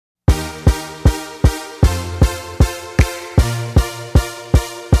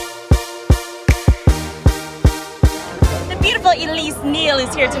beautiful Elise Neal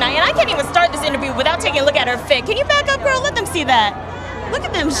is here tonight, and I can't even start this interview without taking a look at her fit. Can you back up, girl? Let them see that. Look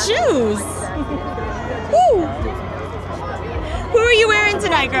at them shoes. Woo. Who are you wearing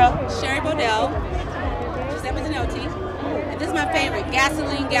tonight, girl? Sherry Bodell, Giuseppe Zanotti, and this is my favorite,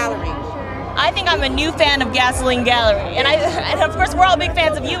 Gasoline Gallery. I think I'm a new fan of Gasoline Gallery, and of course we're all big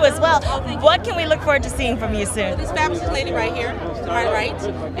fans of you as well. What can we look forward to seeing from you soon? This fabulous lady right here, to my right,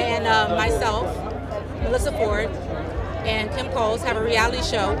 and myself, Melissa Ford, and Kim Coles have a reality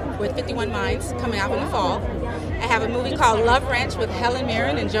show with 51 Minds coming out in the fall. I have a movie called Love Ranch with Helen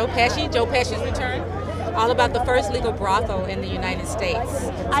Mirren and Joe Pesci, Joe Pesci's return, all about the first legal brothel in the United States.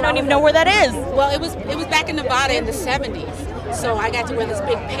 I don't even know where that is. Well, it was back in Nevada in the 70s. So I got to wear this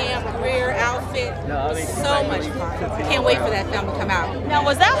big Pam Grier outfit. It was so much fun. Can't wait for that film to come out. Now,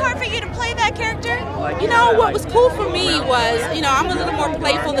 was that hard for you to play that character? You know, what was cool for me was, you know, I'm a little more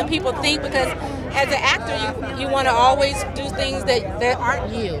playful than people think because as an actor, you want to always do things that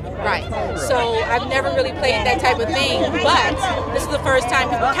aren't you, right? So I've never really played that type of thing, but this is the first time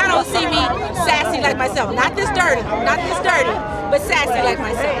people kind of see me sassy like myself. Not this dirty, but sassy like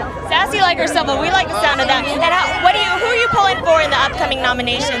myself. Sassy like herself, but we like the sound of that. And who are you pulling for in the upcoming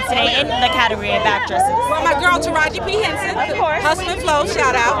nominations today in the category of actresses? Well, my girl Taraji P. Henson, Hustle and Flow,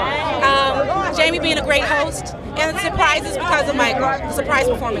 shout out. Jamie being a great host. And surprises because of Michael. Surprise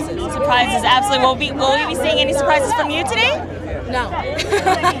performances. Surprises, absolutely. Will we be seeing any surprises from you today? No.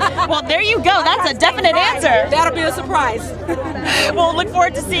 Well, there you go. That's a definite answer. That'll be a surprise. We'll look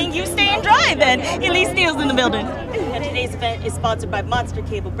forward to seeing you staying dry then. Elise Neal's in the building. And today's event is sponsored by Monster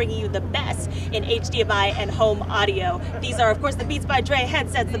Cable, bringing you the best in HDMI and home audio. These are, of course, the Beats by Dre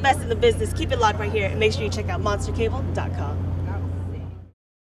headsets, the best in the business. Keep it locked right here, and make sure you check out monstercable.com.